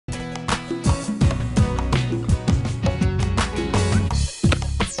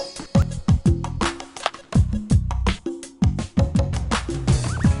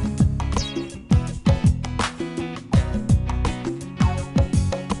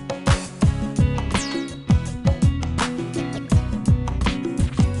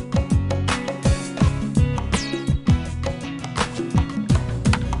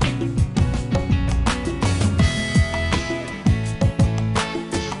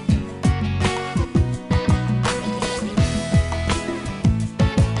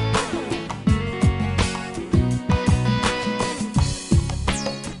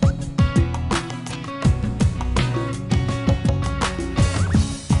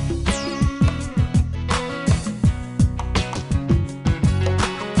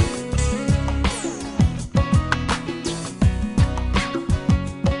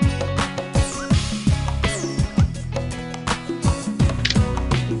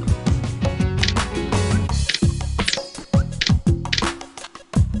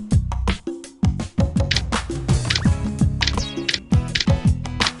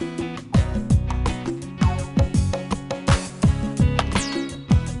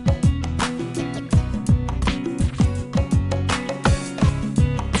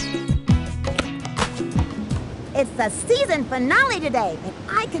the season finale today, and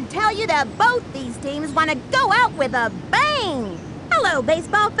I can tell you that both these teams want to go out with a bang. Hello,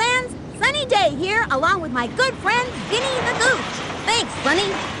 baseball fans. Sunny Day here, along with my good friend, Vinny the Gooch. Thanks,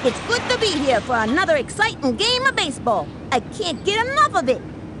 Sunny. It's good to be here for another exciting game of baseball. I can't get enough of it.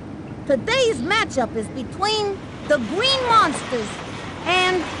 Today's matchup is between the Green Monsters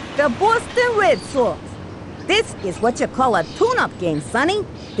and the Boston Red Sox. This is what you call a tune-up game, Sonny.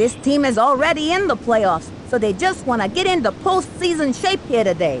 This team is already in the playoffs, so they just want to get into postseason shape here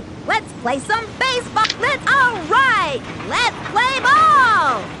today. Let's play some baseball. All right, let's play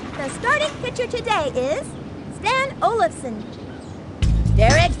ball. The starting pitcher today is Stan Olafson.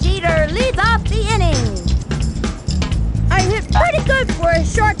 Derek Jeter leads off the inning. I hit pretty good for a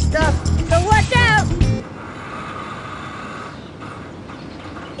shortstop, so watch out.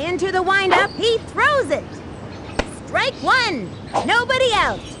 Into the windup, he throws it. Strike one, nobody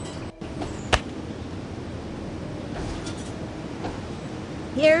out.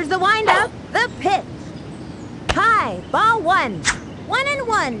 Here's the windup, the pitch. High, ball one,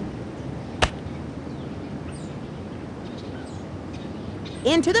 1-1.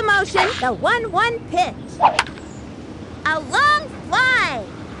 Into the motion, the 1-1 pitch. A long fly.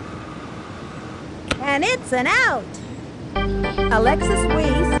 And it's an out. Alexis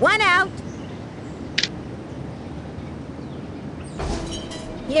Ruiz, 1 out.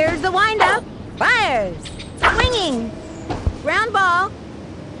 Here's the windup. Fires. Swinging. Ground ball.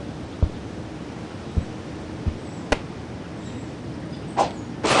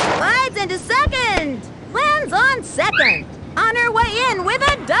 Slides into second. Lands on second. On her way in with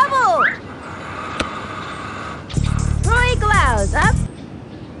a double. Troy Glaus up.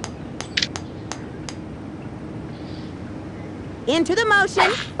 Into the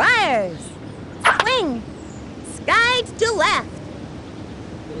motion. Fires. Swing. Skies to left.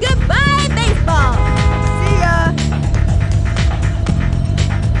 Goodbye, baseball. See ya.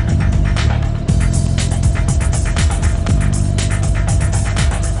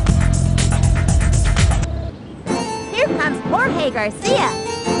 Here comes Jorge Garcia.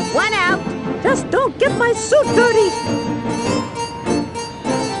 1 out. Just don't get my suit dirty.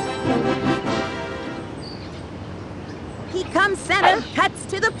 He comes center, cuts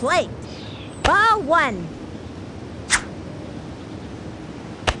to the plate. Ball 1.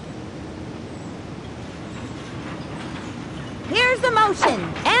 Here's the motion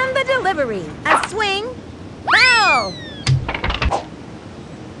and the delivery. A swing. Foul!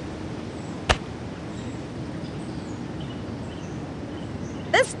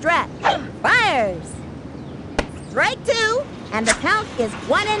 The stretch. Fires. Strike 2, and the count is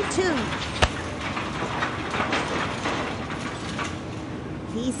 1-2.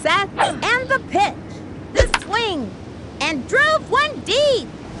 He sets, and the pitch. The swing, and drove one deep.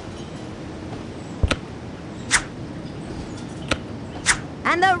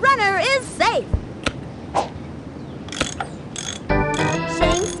 And the runner is safe.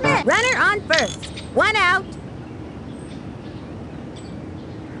 Shane Smith. Runner on first. 1 out.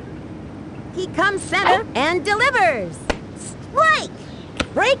 He comes center and delivers. Strike!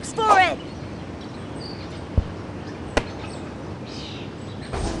 Breaks for it.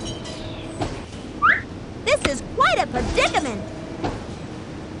 This is quite a predicament.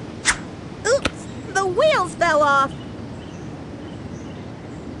 Oops, the wheels fell off.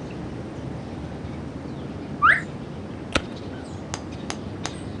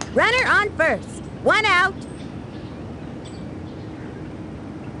 Runner on first. 1 out.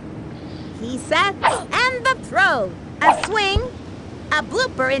 He sets, and the throw. A swing, a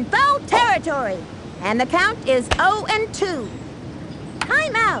blooper in foul territory. And the count is 0-2.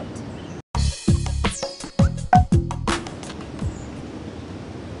 Timeout.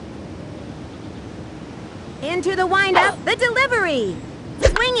 Into the windup, the delivery.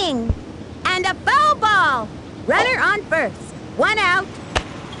 Swinging, and a foul ball. Runner on first. 1 out.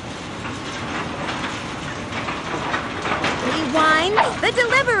 He winds, the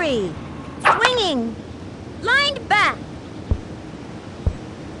delivery. Swinging, lined back.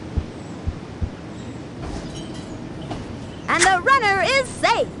 And the runner is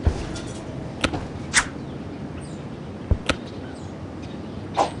safe.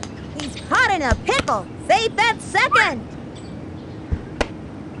 He's caught in a pickle. Safe at second.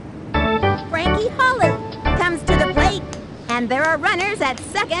 Frankie Holly comes to the plate. And there are runners at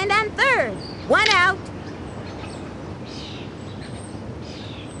second and third. 1 out.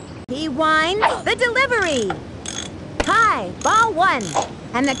 He winds, the delivery. High, ball 1.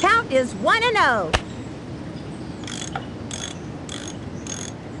 And the count is 1-0.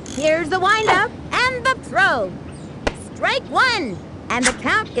 Here's the windup and the throw. Strike 1. And the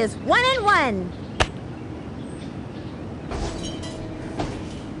count is 1-1.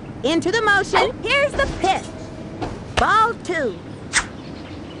 Into the motion. Here's the pitch. Ball 2.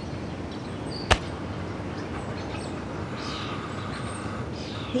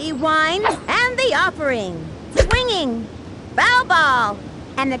 He winds, and the offering. Swinging. Foul ball.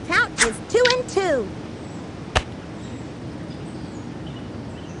 And the count is 2-2.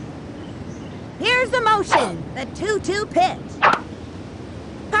 Here's the motion. The 2-2 pitch.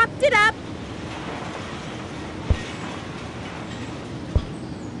 Popped it up.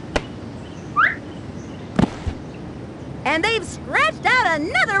 And they've scratched out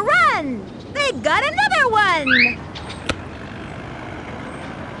another run. They've got another one.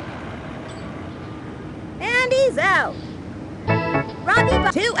 And he's out.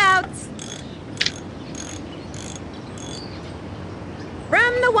 Robbie, 2 outs.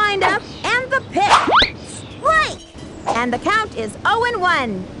 From the windup and the pitch. Strike! And the count is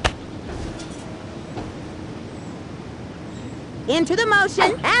 0-1. Into the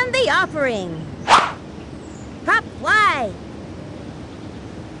motion and the offering. Pop fly.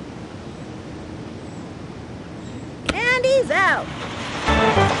 And he's out.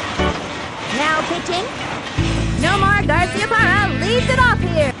 Now pitching. Nomar Garcia-Parra leads it off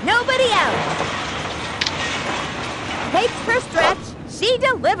here. Nobody out. Takes her stretch. She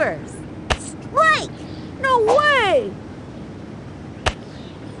delivers. Strike! No way!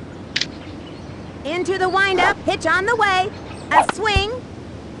 Into the windup. Pitch on the way. A swing.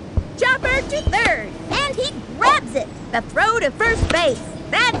 Chopper to third. And he grabs it. The throw to first base.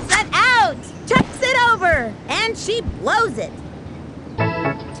 That's an out. Chucks it over. And she blows it.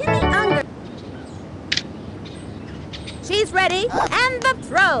 Jimmy Unger. She's ready. And the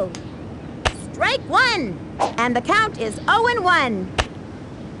throw. Strike 1. And the count is 0-1.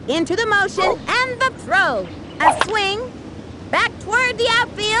 Into the motion and the throw. A swing. Back toward the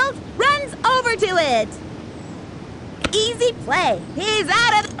outfield. Runs over to it. Easy play. He's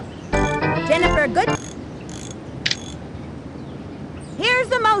out of... Jennifer Good. Here's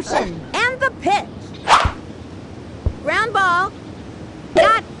the motion and the pitch. Ground ball.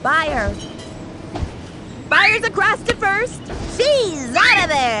 Got Byers. Byers across to first. She's out of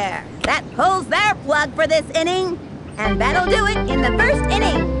there. That pulls their plug for this inning. And that'll do it in the first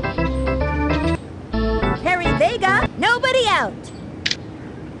inning. Harry Vega, nobody out.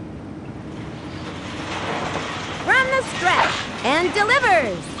 From the stretch and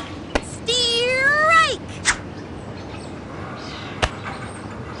delivers. Strike!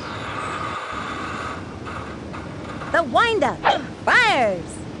 The windup.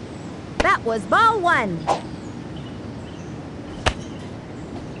 Fires. That was ball 1.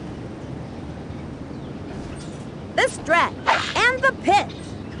 The stretch and the pitch.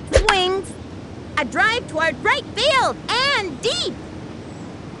 Swings. A drive toward right field and deep.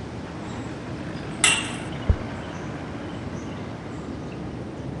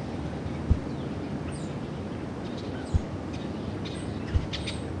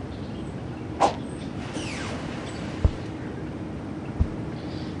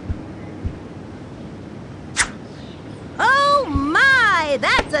 Oh my,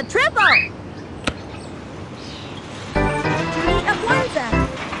 that's a triple.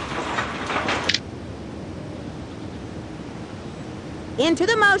 Into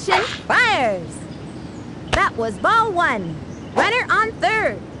the motion, fires. That was ball 1. Runner on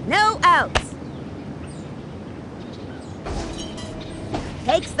third, no outs.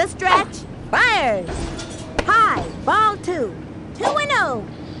 Takes the stretch, fires. High, ball 2, 2-0.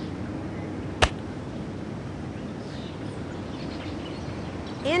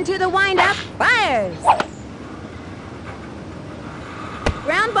 Into the windup, fires.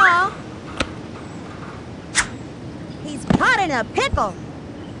 Ground ball. He's caught in a pickle.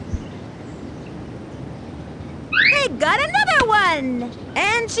 They got another one.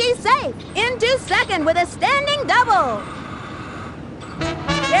 And she's safe. Into second with a standing double.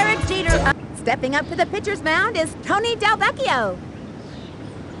 Derek Jeter. Stepping up to the pitcher's mound is Tony Del Vecchio.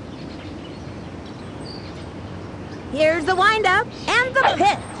 Here's the windup and the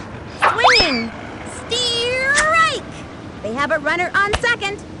pitch. Swinging. Strike. They have a runner on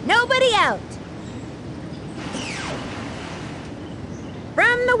second. Nobody out.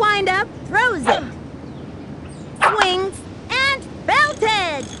 From the windup, throws it. Swings and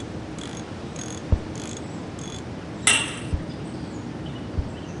belted.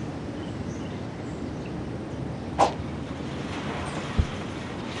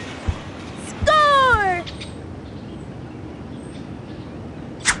 Score!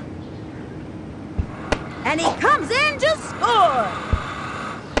 And he comes in to score.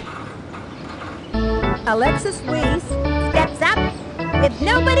 Alexis Ruiz steps up with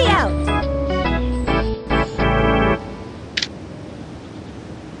nobody out.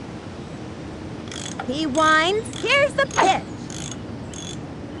 He winds. Here's the pitch.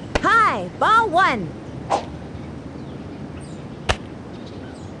 High, ball one.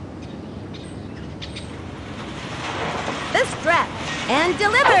 The stretch and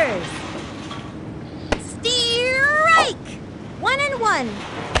delivers. Strike! 1-1.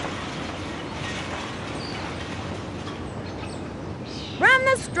 From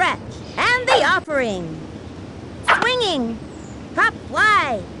the stretch and the offering. Swinging. Pop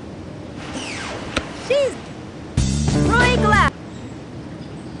fly. She's Roy Glass.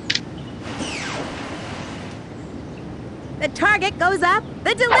 The target goes up.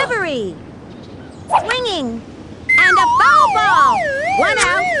 The delivery. Swinging. And a foul ball. 1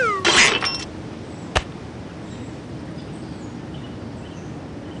 out.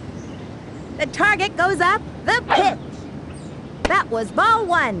 The target goes up. The pitch. That was ball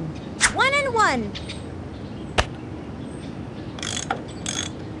 1. 1-1.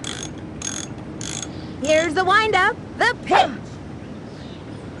 Here's the windup. The pitch.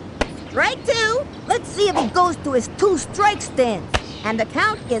 Strike 2. Let's see if he goes to his 2-strike stance. And the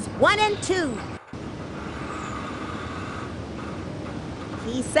count is 1-2.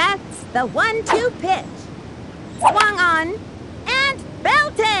 He sets the 1-2 pitch. Swung on and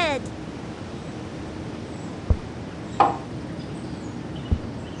belted.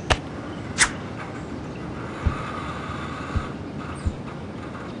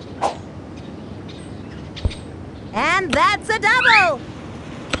 And that's a double.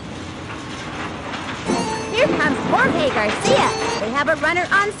 Here comes Jorge Garcia. They have a runner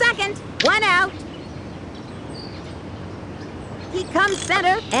on second. 1 out. He comes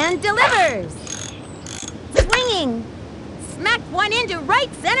center and delivers. Swinging. Smacked one into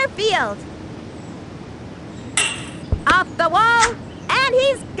right center field. Off the wall, and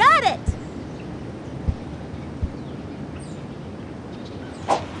he's got it.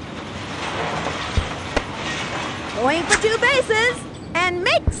 Going for 2 bases, and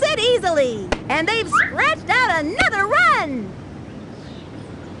makes it easily. And they've scratched out another run.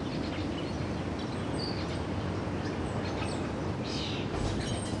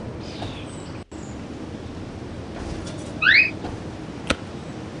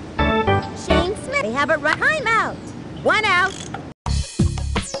 They have a run. Timeout. 1 out.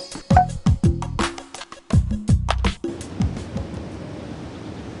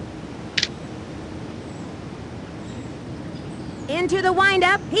 Into the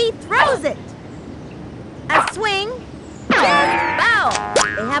windup. He throws it. A swing. And foul.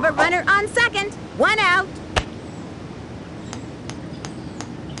 They have a runner on second. 1 out.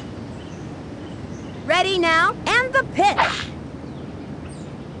 Ready now. And the pitch.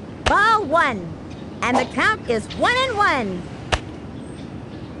 Ball 1. And the count is 1-1.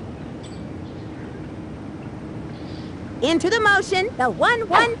 Into the motion, the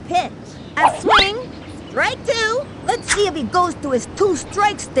 1-1 pitch. A swing, strike 2. Let's see if he goes to his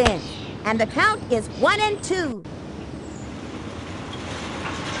 2-strike stance. And the count is 1-2.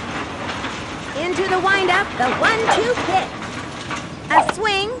 Into the windup, the 1-2 pitch. A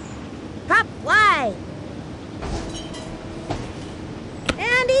swing, pop fly.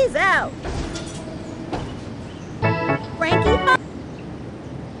 And he's out.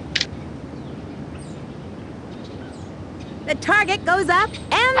 The target goes up,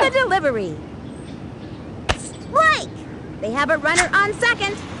 and the delivery. Strike! They have a runner on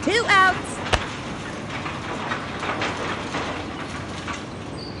second. 2 outs.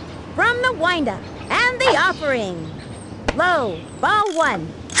 From the windup, and the offering. Low, ball 1.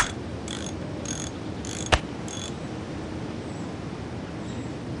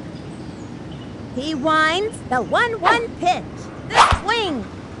 He winds the 1-1 pitch. The swing.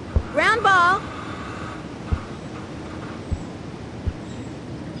 Ground ball.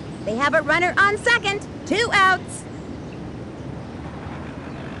 They have a runner on second. 2 outs.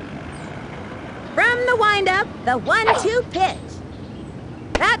 From the windup, the 1-2 pitch.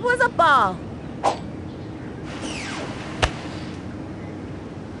 That was a ball.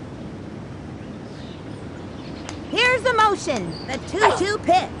 Here's the motion. The 2-2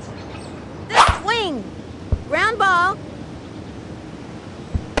 pitch. The swing. Ground ball.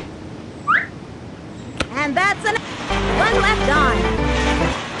 And that's an 1 left on.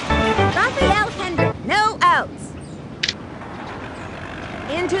 Rafael Hendrick, no outs.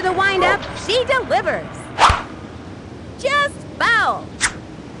 Into the windup, she delivers. Just foul.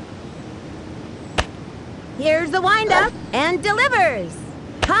 Here's the windup and delivers.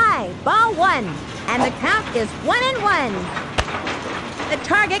 High, ball 1, and the count is 1-1. The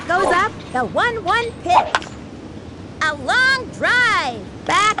target goes up, the 1-1 pitch. A long drive,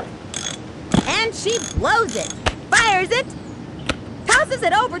 back, and she blows it. Fires it, tosses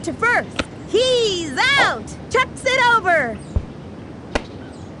it over to first. He's out! Chucks it over!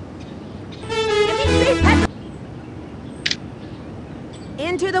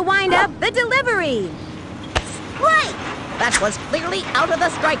 Into the windup, the delivery! Strike! That was clearly out of the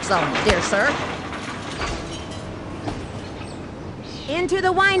strike zone, dear sir. Into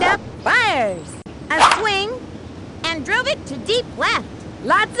the windup, fires! A swing, and drove it to deep left.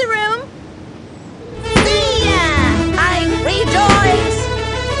 Lots of room. See ya! I rejoice!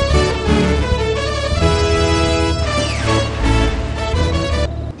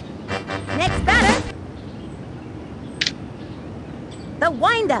 Next batter. The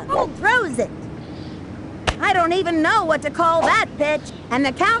windup throws it. I don't even know what to call that pitch, and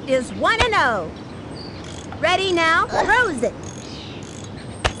the count is 1-0. Ready now, throws it.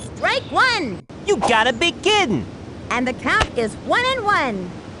 Strike one. You gotta be kidding! And the count is 1-1.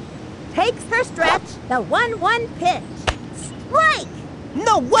 Takes her stretch, the 1-1 pitch. Strike!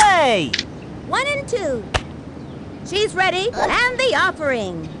 No way! 1-2. She's ready, and the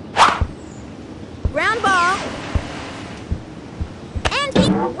offering. Ground ball. And he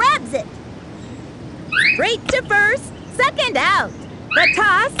grabs it. Straight to first, second out. The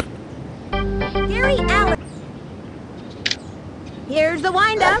toss. Gary Allen. Here's the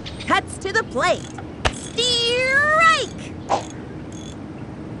windup, cuts to the plate. Strike!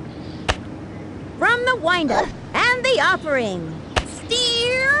 From the windup, and the offering.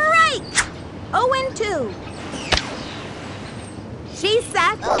 Strike! 0-2. She's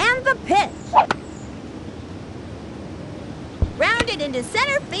set, and the pitch. Grounded into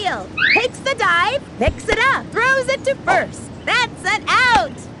center field. Takes the dive, picks it up, throws it to first. That's an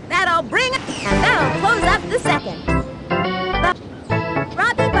out! That'll bring it, and that'll close up the second.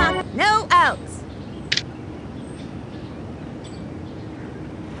 Robbie Buck, no outs.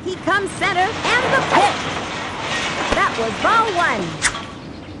 He comes center, and the pitch. That was ball one.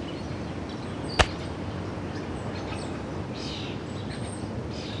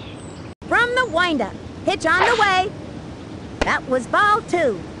 From the windup, pitch on the way. That was ball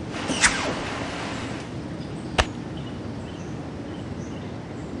two.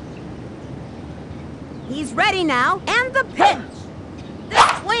 He's ready now, and the pitch.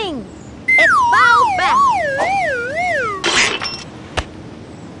 The swing. It's fouled back.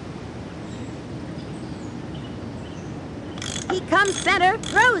 He comes center,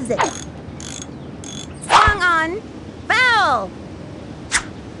 throws it. Swung on, foul.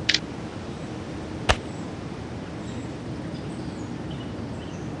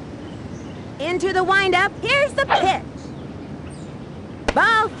 Into the windup, here's the pitch.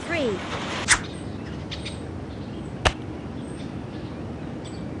 Ball three.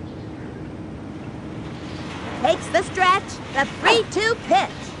 Takes the stretch, the 3-2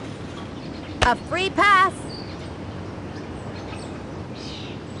 pitch. A free pass.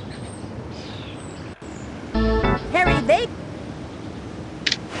 Harry Vick.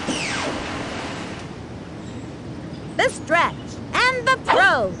 The stretch and the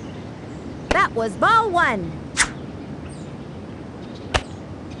throw. That was ball one.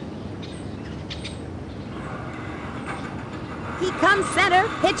 He comes center,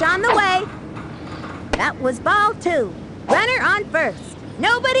 pitch on the way. That was ball two. Runner on first.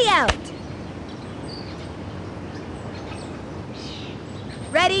 Nobody out.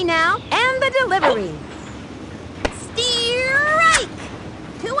 Ready now, and the delivery. Strike!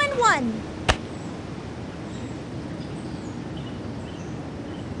 2-1.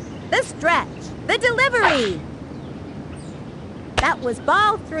 The stretch, the delivery. That was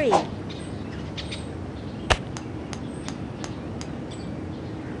ball three.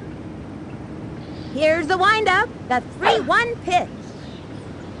 Here's the windup, the 3-1 pitch.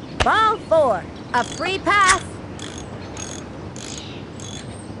 Ball four, a free pass.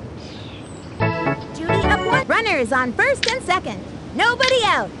 Judy up one. Runners on first and second. Nobody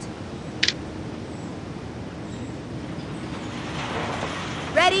out.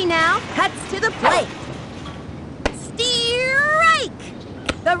 Ready now, cuts to the plate. Strike!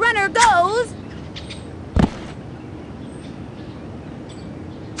 The runner goes.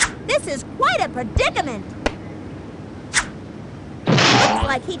 This is quite a predicament. Looks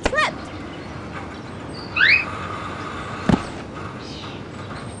like he tripped.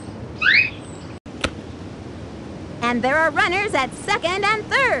 And there are runners at second and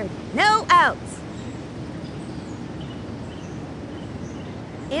third. No outs.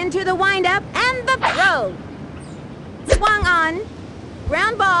 Into the windup and the throw. Swung on.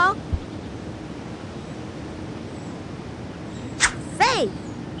 Ground ball. Safe.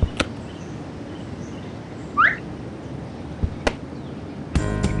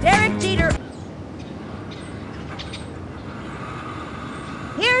 Derek Jeter.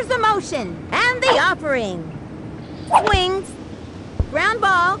 Here's the motion. motion, and the offering. Swings. Ground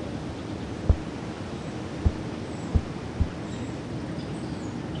ball.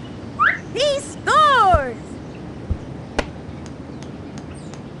 He scores!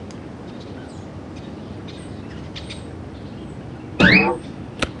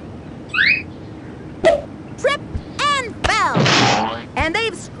 Tripped and fell. And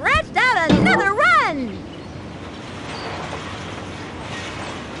they've scratched out another run.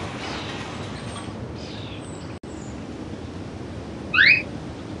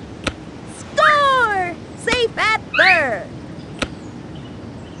 Score! Safe at third.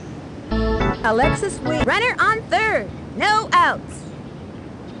 Alexis Wade, runner on third, no outs.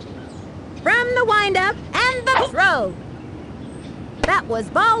 From the windup and the throw. That was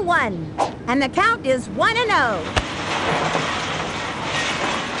ball one, and the count is 1-0.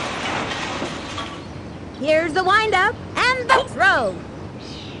 Here's the windup and the throw.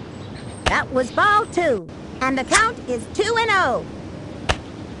 That was ball two, and the count is 2-0.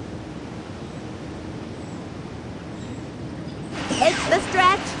 Takes the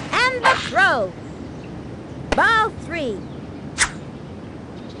stretch and the throw. Ball three.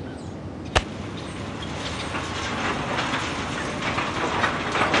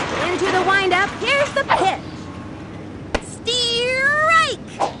 Into the windup, here's the pitch. Strike!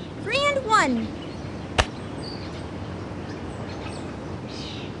 3-1.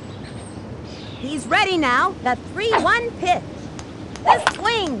 He's ready now, the 3-1 pitch. The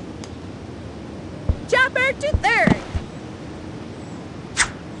swing. Chopper to third.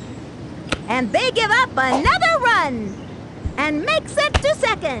 And they give up another run. And makes it to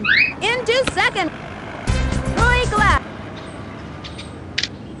second. Into second. Troy Glass.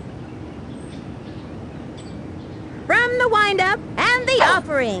 From the windup and the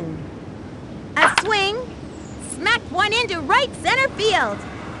offering. A swing. Smacked one into right center field.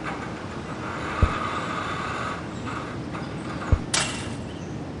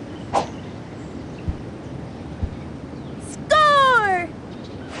 Score!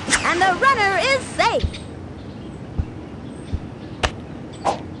 And the runner is safe.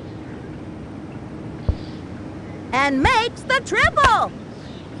 And makes the triple.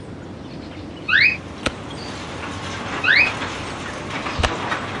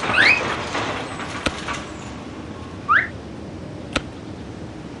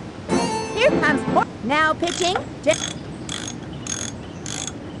 Here comes now pitching.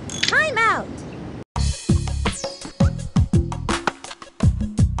 Timeout.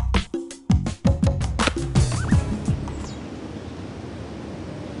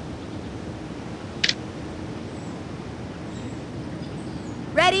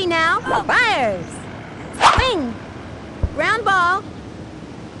 Ready now, fires. Swing. Ground ball.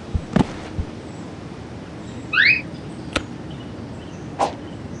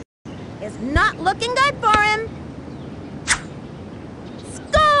 Is not looking good for him.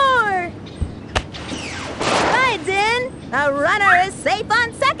 Score! Slides in. The runner is safe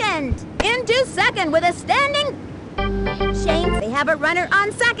on second. Into second with a standing. Shame they have a runner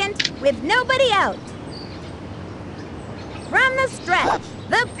on second with nobody out. From the stretch,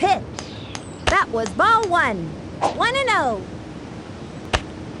 the pitch. That was ball one. 1-0.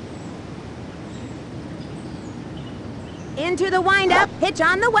 Into the windup, pitch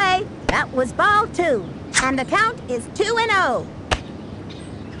on the way. That was ball two. And the count is 2-0.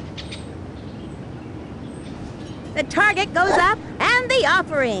 The target goes up and the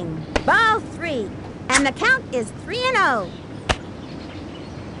offering. Ball three. And the count is 3-0.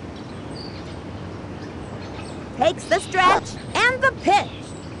 Takes the stretch and the pitch.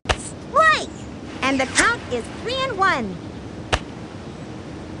 Strike! And the count is 3-1.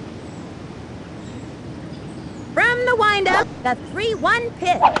 From the windup, the 3-1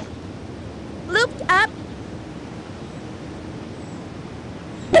 pitch. Looped up.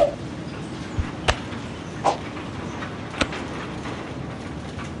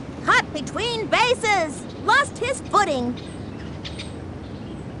 Caught between bases. Lost his footing.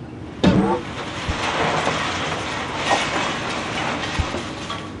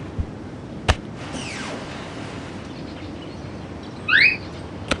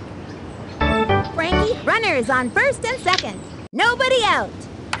 Runners on first and second. Nobody out.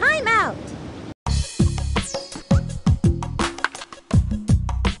 Time out.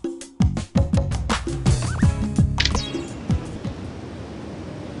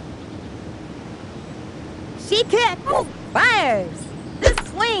 She kicks. Fires. The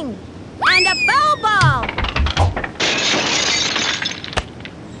swing. And a foul ball.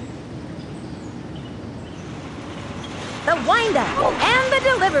 The windup and the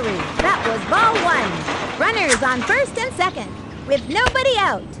delivery. That was ball one. Runners on first and second with nobody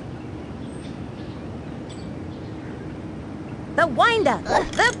out. The windup,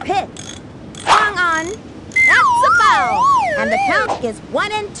 the pitch. Swung on. That's a foul. And the count is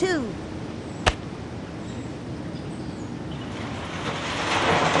 1-2.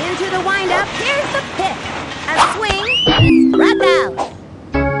 Into the windup. Here's the pitch. A swing. Struck out.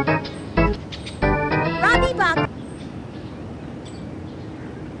 Robbie Buck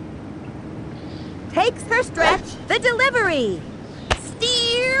takes her stretch. The delivery.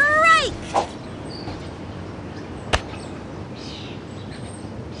 Strike.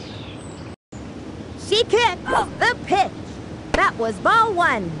 She kicked the pitch. That was ball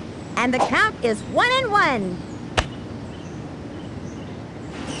 1. And the count is 1-1.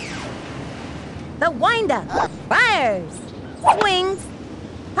 The windup. Fires. Swings.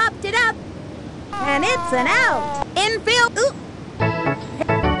 Popped it up. And it's an out. Infield. Ooh.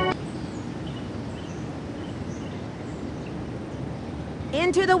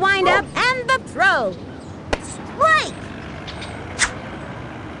 Into the windup and the throw. Strike.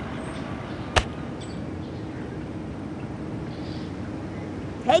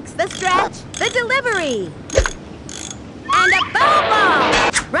 Takes the stretch, the delivery. And a foul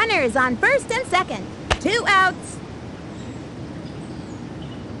ball. Runners on first and second. 2 outs.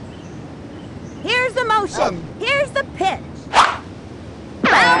 Here's the motion. Here's the pitch.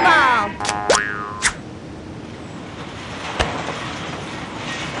 Foul ball.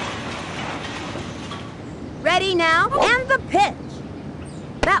 Ready now, and the pitch.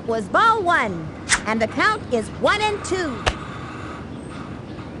 That was ball 1. And the count is 1-2.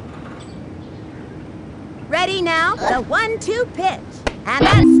 Ready now, the 1-2 pitch. And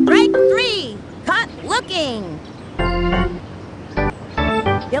that's strike 3. Cut looking.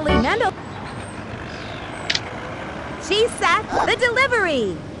 Billy Mendel. She set the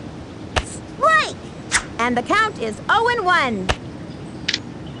delivery. Strike. And the count is 0-1.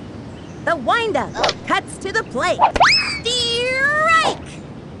 The windup cuts to the plate. Strike.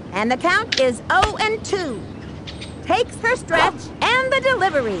 And the count is 0-2. Takes her stretch and the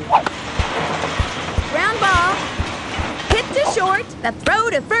delivery. Ground ball. Hit to short. The throw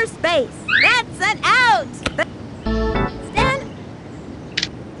to first base. That's an out. Stand.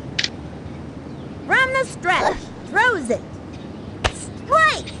 From the stretch. Throws it.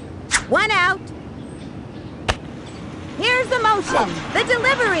 Strike. 1 out. Here's the motion. The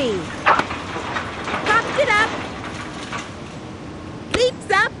delivery. Popped it up.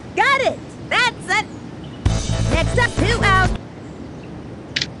 Leaps up. Got it. That's it. Next up, 2 out.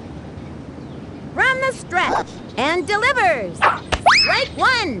 From the stretch. And delivers. Strike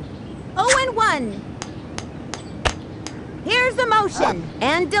 1. 0-1. Here's the motion.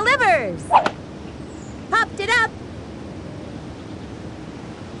 And delivers. Popped it up.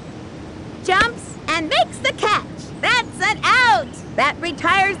 Jumps and makes the catch. That's an out. That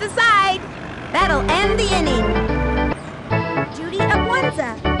retires the side. That'll end the inning. Judy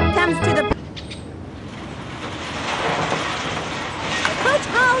Aguanza comes to the coach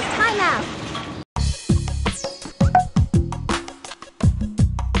calls timeout.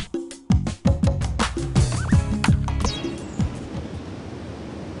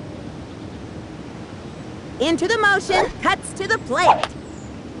 Into the motion, cuts to the plate.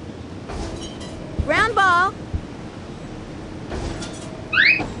 Ground ball.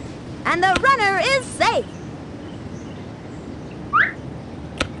 And the runner is safe.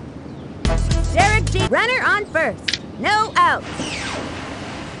 Derek G. Runner on first. No outs.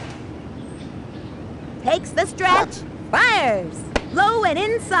 Takes the stretch. Fires. Low and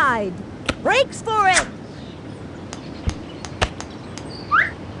inside. Breaks for it.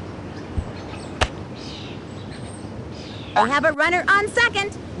 They have a runner on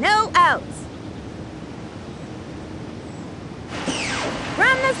second. No outs.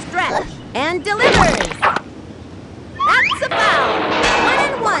 From the stretch and delivers. That's a foul.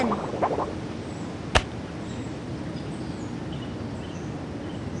 1-1.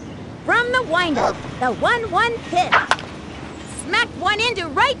 From the windup, the 1-1 pitch. Smacked one into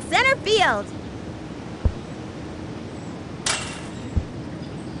right center field.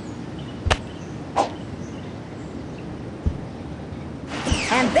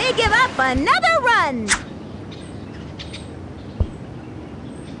 And they give up another run.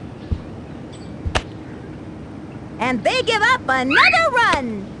 And they give up another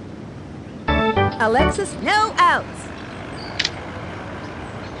run. Alexis, no outs.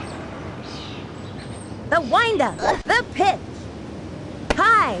 The windup, the pitch.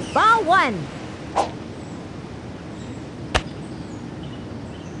 High, ball 1.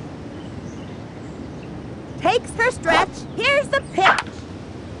 Takes her stretch. Here's the pitch.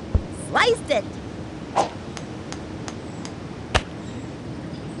 Sliced it.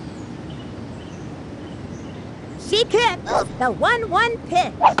 She She kicks the 1-1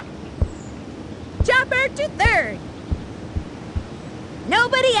 pitch. Chopper to third.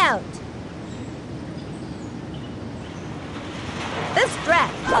 Nobody out. The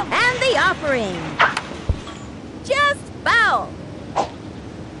stretch and the offering. Just foul.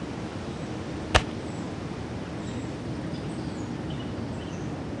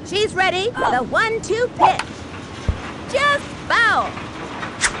 She's ready. The 1-2 pitch. Just foul.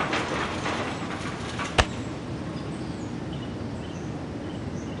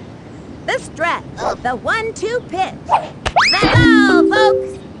 The stretch. The 1-2 pitch. That's all,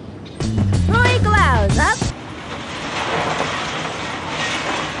 folks. Troy Glau's up.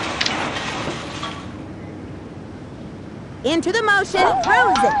 Into the motion,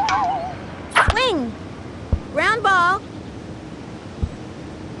 throws it. Swing. Ground ball.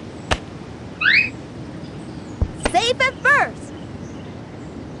 Safe at first.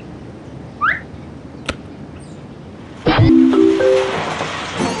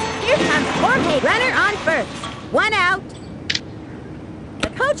 Here comes Jorge. Runner on first. 1 out. The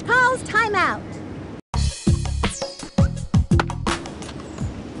coach calls timeout.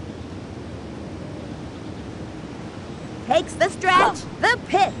 Takes the stretch, the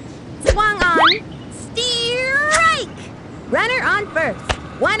pitch, swung on, strike! Runner on first,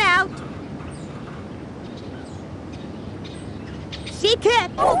 1 out. She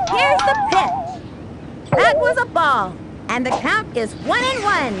kicks, here's the pitch. That was a ball, and the count is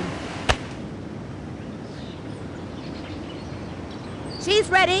 1-1. She's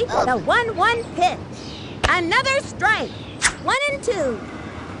ready, the 1-1 pitch. Another strike, 1-2.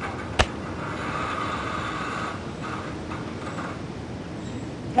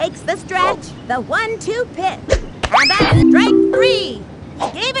 Takes the stretch, the 1-2 pitch. And that's strike 3.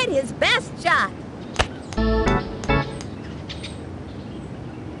 He gave it his best shot.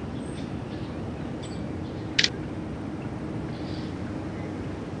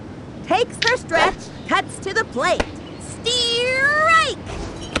 Takes her stretch, cuts to the plate. Strike!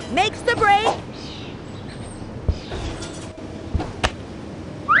 Makes the break.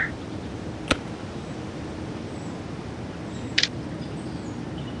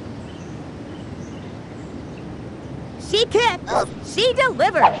 She kicks. She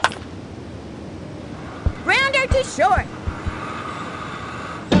delivers. Grounder to short.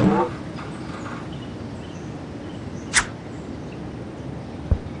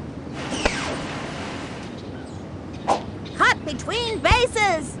 Caught between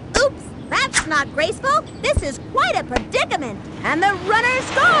bases. Oops, that's not graceful. This is quite a predicament. And the runner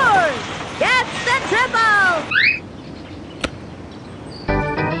scores. Gets the triple.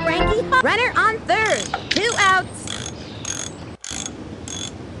 Frankie, runner on third. 2 outs.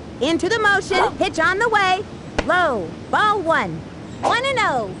 Into the motion, pitch on the way. Low, ball 1.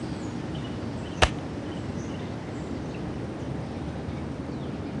 1-0.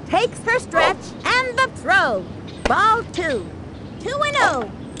 Takes her stretch and the throw. Ball 2. 2-0.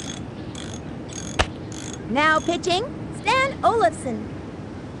 Now pitching, Stan Olafson.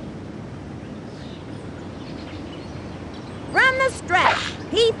 From the stretch,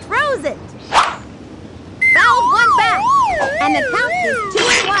 he throws it. Fouled one back, and the count is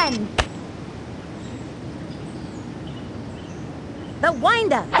 2-1. The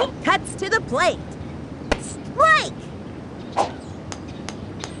windup cuts to the plate. Strike!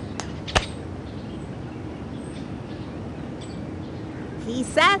 He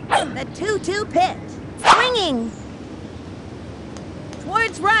sets the 2-2 pitch. Swinging.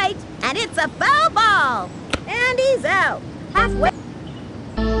 Towards right, and it's a foul ball. And he's out. Halfway.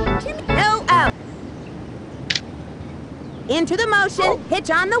 No out. Into the motion, pitch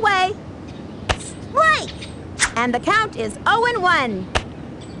on the way. Strike! And the count is 0-1.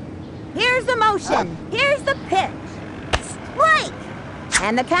 Here's the motion. Here's the pitch. Strike!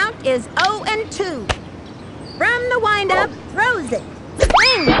 And the count is 0-2. From the windup, throws it.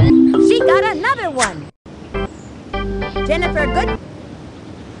 Swing! She got another one. Jennifer Good.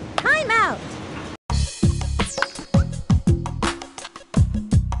 Timeout.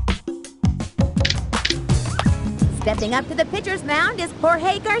 Stepping up to the pitcher's mound is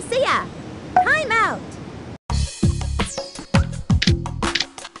Jorge Garcia. Timeout.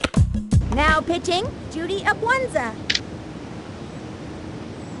 Now pitching, Judy Abwanza.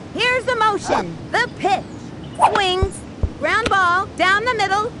 Here's the motion, the pitch. Swings, ground ball, down the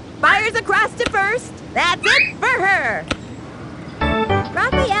middle, fires across to first. That's it for her.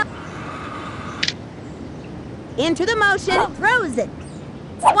 Raphael. Into the motion, throws it.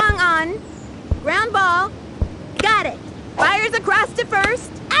 Swung on, ground ball. Got it. Fires across to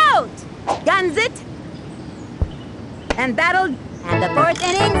first. Out. Guns it. And that'll... And the 4th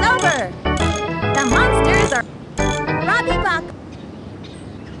inning's over. The Monsters are... Robbie Buck.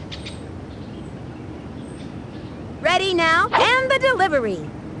 Ready now, and the delivery.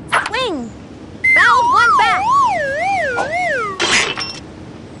 Swing. Fouled one back.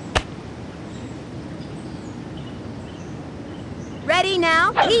 Ready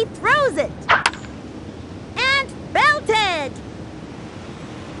now, he throws it. And belted.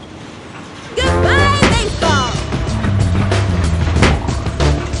 Goodbye, baseball.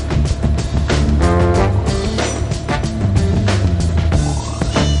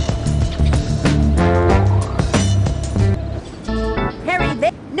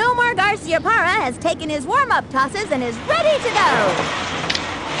 Nomar Garcia-Parra has taken his warm-up tosses and is ready to go.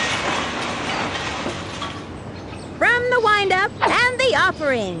 From the wind-up and the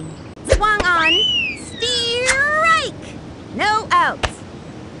offering. Swung on. Strike! No outs.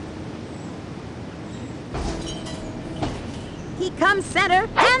 He comes center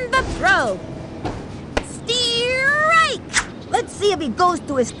and the throw. Strike! Let's see if he goes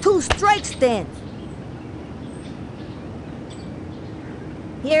to his 2-strike stance.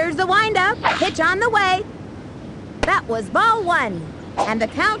 Here's the wind-up. Pitch on the way. That was ball 1. And the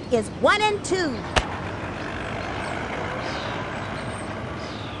count is 1-2.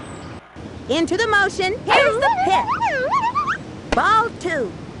 Into the motion. Here's the pitch. Ball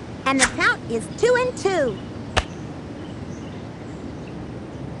 2. And the count is 2-2.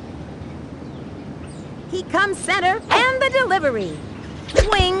 He comes center and the delivery.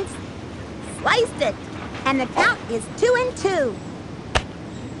 Swings. Sliced it. And the count is 2-2.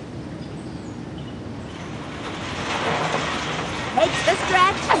 Takes the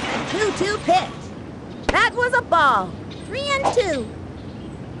stretch, a 2-2 pitch. That was a ball. 3-2.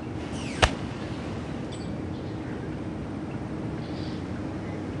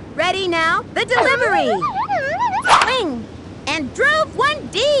 Ready now, the delivery. Swing, and drove one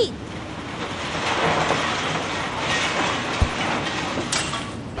deep.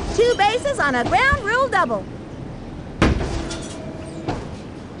 Two bases on a ground rule double.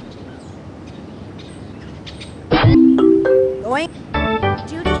 Going.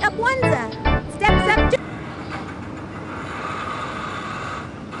 Judy Abwanza steps up to...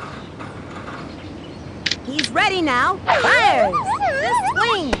 He's ready now. Fires. The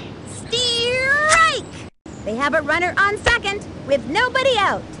swing. Strike! They have a runner on second with nobody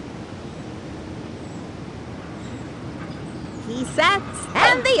out. He sets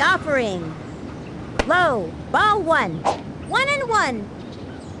and the offering. Low. Ball 1. 1-1.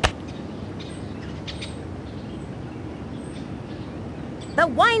 The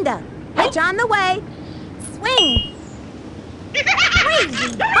wind-up. Pitch on the way. Swing.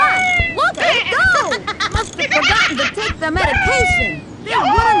 Crazy butt. Look at it go. Must have forgotten to take the medication. They're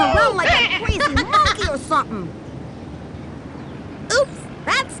running around like a crazy monkey or something. Oops,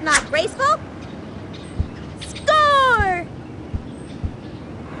 that's not graceful. Score!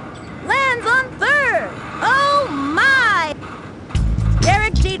 Lands on third. Oh my!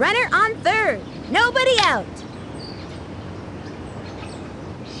 Derek G. Runner on third. Nobody out.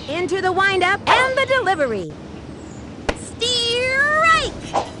 Into the wind-up and the delivery. Strike!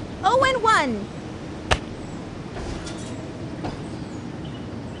 0-1.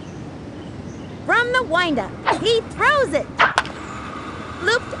 From the wind-up, he throws it.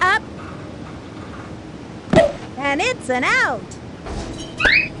 Looped up. And it's an out.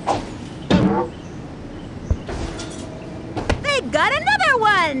 They got another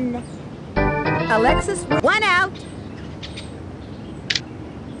one. Alexis, 1 out.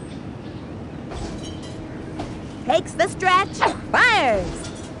 Takes the stretch, fires.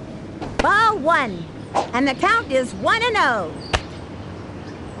 Ball 1, and the count is 1-0.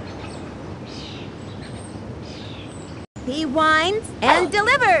 He winds and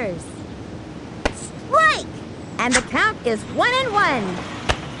delivers. Strike, and the count is 1-1.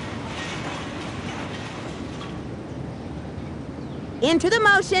 Into the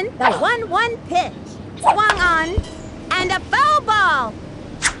motion, the 1-1 pitch. Swung on, and a foul ball.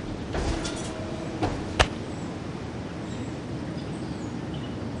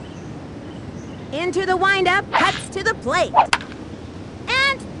 Into the wind-up, cuts to the plate.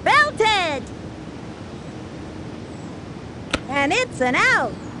 And belted! And it's an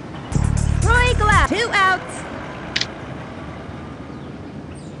out. Troy Glass, 2 outs.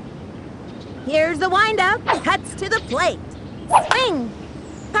 Here's the wind-up, cuts to the plate. Swing!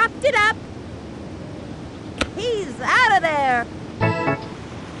 Popped it up. He's out of there.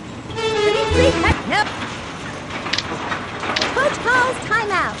 Nope. Coach calls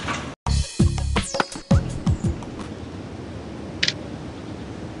timeout.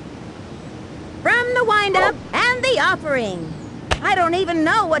 From the wind-up and the offering. I don't even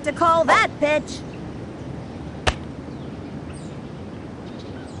know what to call that pitch.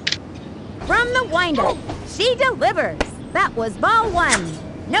 From the windup, she delivers. That was ball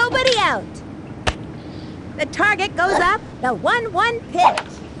 1. Nobody out. The target goes up. The 1-1 pitch.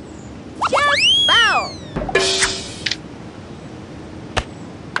 Just foul.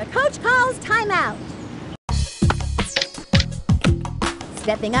 The coach calls timeout.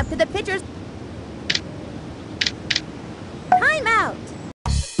 Stepping up to the pitcher's timeout.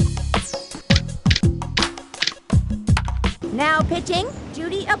 Now pitching,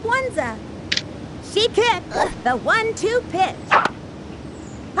 Judy Abwanza. She kicked the 1-2 pitch.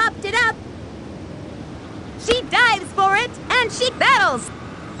 Popped it up. She dives for it, and she battles.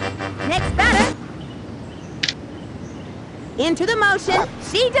 Next batter. Into the motion,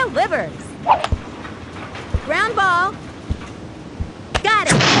 she delivers. Ground ball. Got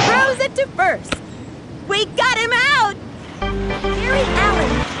it. Throws it to first. We got him out. Gary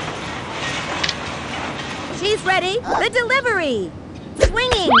Allen. She's ready. The delivery.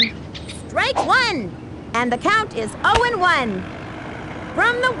 Swinging. Strike 1. And the count is 0-1.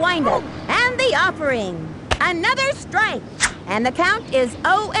 From the windup and the offering. Another strike. And the count is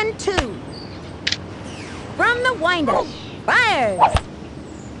 0-2. From the windup. Fires.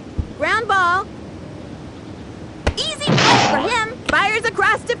 Ground ball. Easy play for him. Fires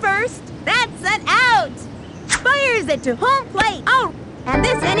across to first. That's an out. Fires it to home plate. Oh, and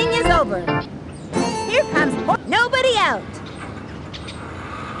this inning is over. Here comes nobody out.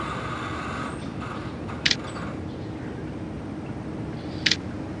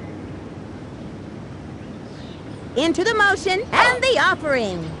 Into the motion and the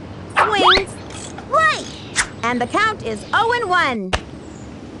offering. Swings. Strike. And the count is 0-1.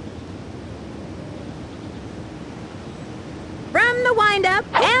 From the windup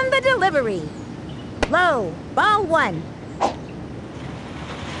and the delivery. Low, ball 1.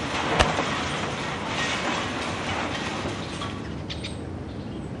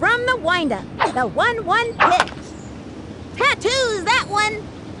 From the windup, the 1-1 pitch. Tattoos that one.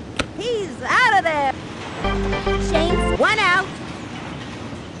 He's out of there. Shane's 1 out.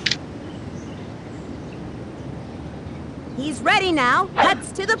 He's ready now.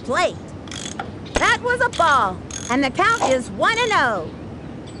 Cuts to the plate. That was a ball. And the count is 1-0.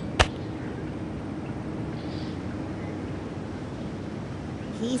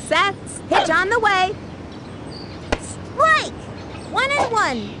 He sets. Pitch on the way. Strike!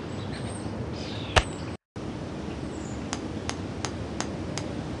 1-1.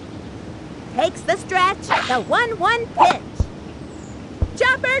 Takes the stretch. The 1-1 pitch.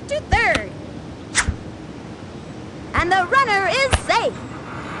 Chopper to third. And the runner is safe.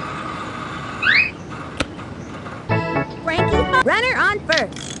 Frankie, runner on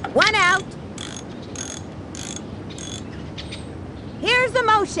first. 1 out. Here's the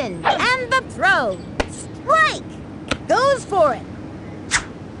motion and the throw. Strike! Goes for it.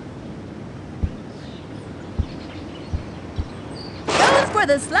 Goes for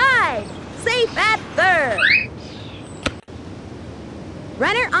the slide. Safe at third.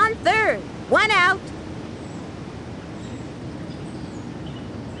 Runner on third. 1 out.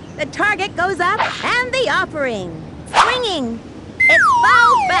 The target goes up and the offering. Swinging. It's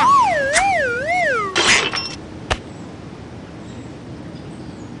fouled back.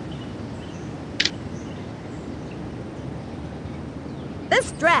 The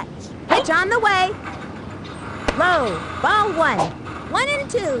stretch. Pitch on the way. Low. Ball 1.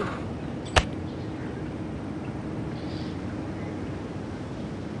 1-2.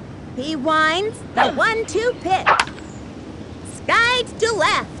 He winds the 1-2 pitch. Skies to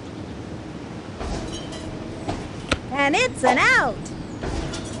left. And it's an out.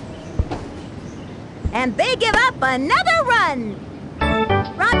 And they give up another run.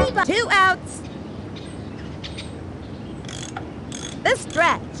 Robbie, 2 outs. The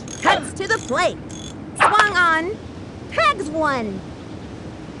stretch. Cuts to the plate. Swung on. Tags 1.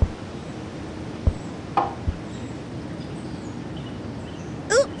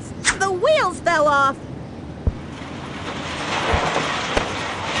 Oops, the wheels fell off.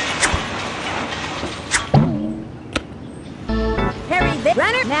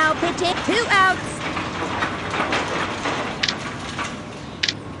 Runner now pitching. 2 outs.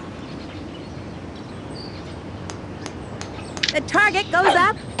 The target goes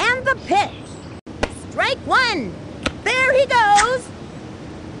up and the pitch. Strike 1. There he goes.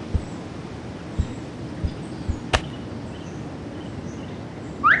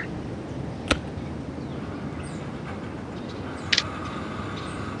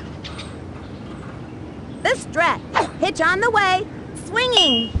 The stretch. Pitch on the way.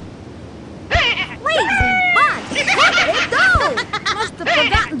 Swinging. Lazy bunch. Where'd they go? Must have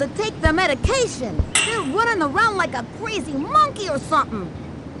forgotten to take their medication. They're running around like a crazy monkey or something.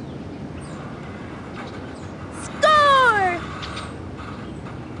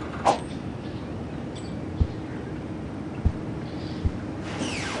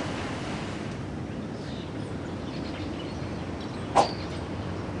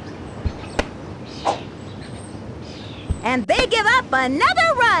 and they give up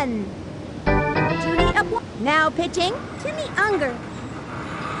another run. Now pitching, Timmy Unger.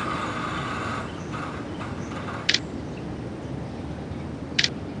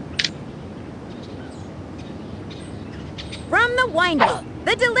 From the windup,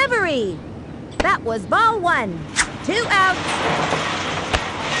 the delivery. That was ball 1. 2 outs.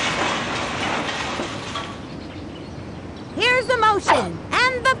 Here's the motion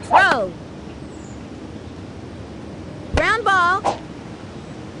and the throw. Ground ball.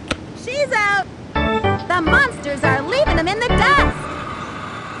 She's out. The Monsters are leaving them in the dust.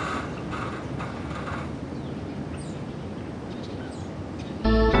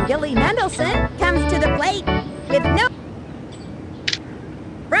 Billy Mendelson comes to the plate with no...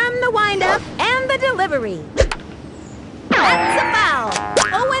 From the windup and the delivery. That's a foul.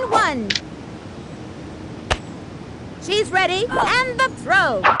 0-1. She's ready, and the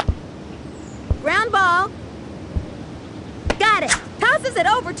throw. Ground ball. Got it. Tosses it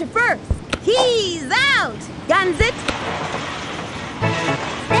over to first. He's out. Guns it.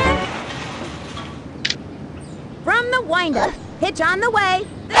 From the windup. Pitch on the way.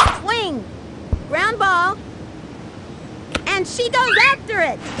 The swing. Ground ball. And she goes after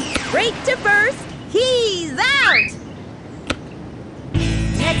it. Straight to first. He's out.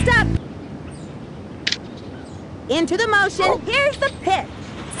 Next up. Into the motion. Here's the pitch.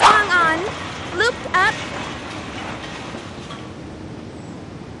 Swung on. Looped up.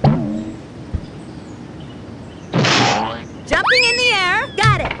 Jumping in the air.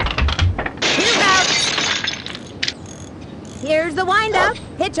 Got it. 2 outs. Here's the windup.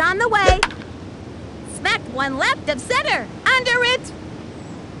 Pitch on the way. Smacked one left of center. Under it.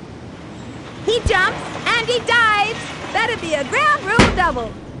 He jumps and he dives. That'd be a ground rule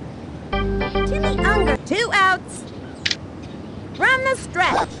double. Timmy Unger. 2 outs. From the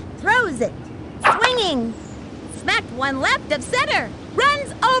stretch. Throws it. Swinging. Smacked one left of center.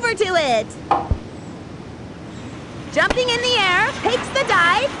 Runs over to it. Jumping in the air. Takes the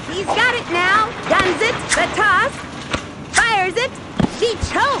dive. He's got it now. Guns it. The toss. Fires it. She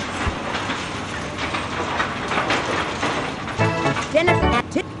chokes. Jennifer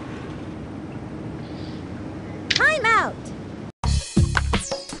at 2. Timeout.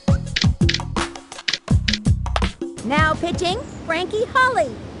 Now pitching, Frankie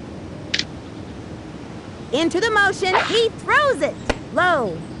Holly. Into the motion, he throws it.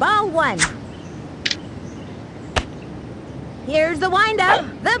 Low, ball 1. Here's the windup,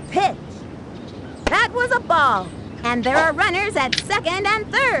 the pitch. That was a ball. And there are runners at second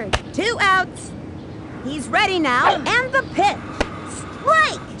and third. 2 outs. He's ready now, and the pitch.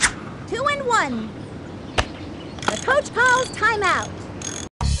 Strike! 2-1. The coach calls timeout.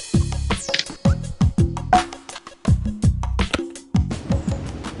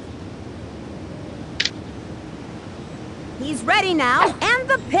 He's ready now, and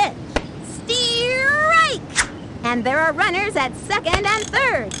the pitch. Strike! And there are runners at second and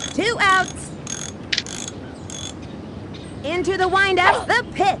third. 2 outs. Into the windup, the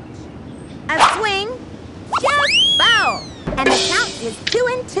pitch. A swing, just foul. And the count is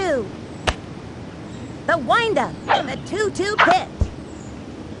 2-2. The windup, the 2-2 pitch.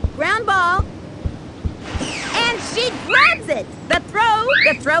 Ground ball. And she grabs it. The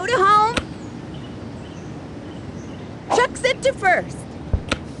throw to home. Chucks it to first.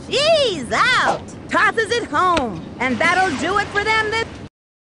 She's out. Tosses it home. And that'll do it for them.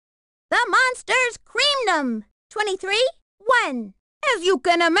 The Monsters creamed them. 23-1. As you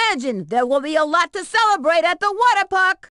can imagine, there will be a lot to celebrate at the water park.